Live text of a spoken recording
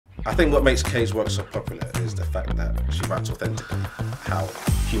I think what makes Kay's work so popular is the fact that she writes authentically how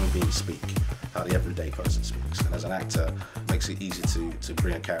human beings speak, how the everyday person speaks. And as an actor, it makes it easy to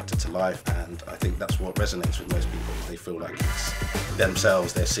bring a character to life. And I think that's what resonates with most people. They feel like it's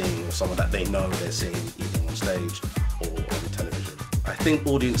themselves they're seeing, or someone that they know they're seeing, either on stage or on television. I think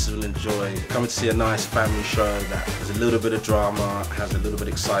audiences will enjoy coming to see a nice family show that has a little bit of drama, has a little bit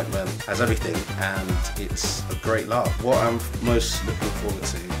of excitement, has everything, and it's a great laugh. What I'm most looking forward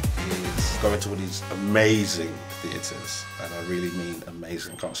to is going to all these amazing theatres, and I really mean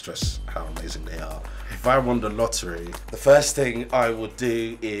amazing, can't stress how amazing they are. If I won the lottery, the first thing I would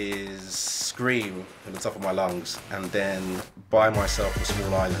do is scream at the top of my lungs and then buy myself a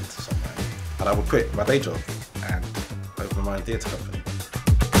small island somewhere. And I would quit my day job and open my own theatre company.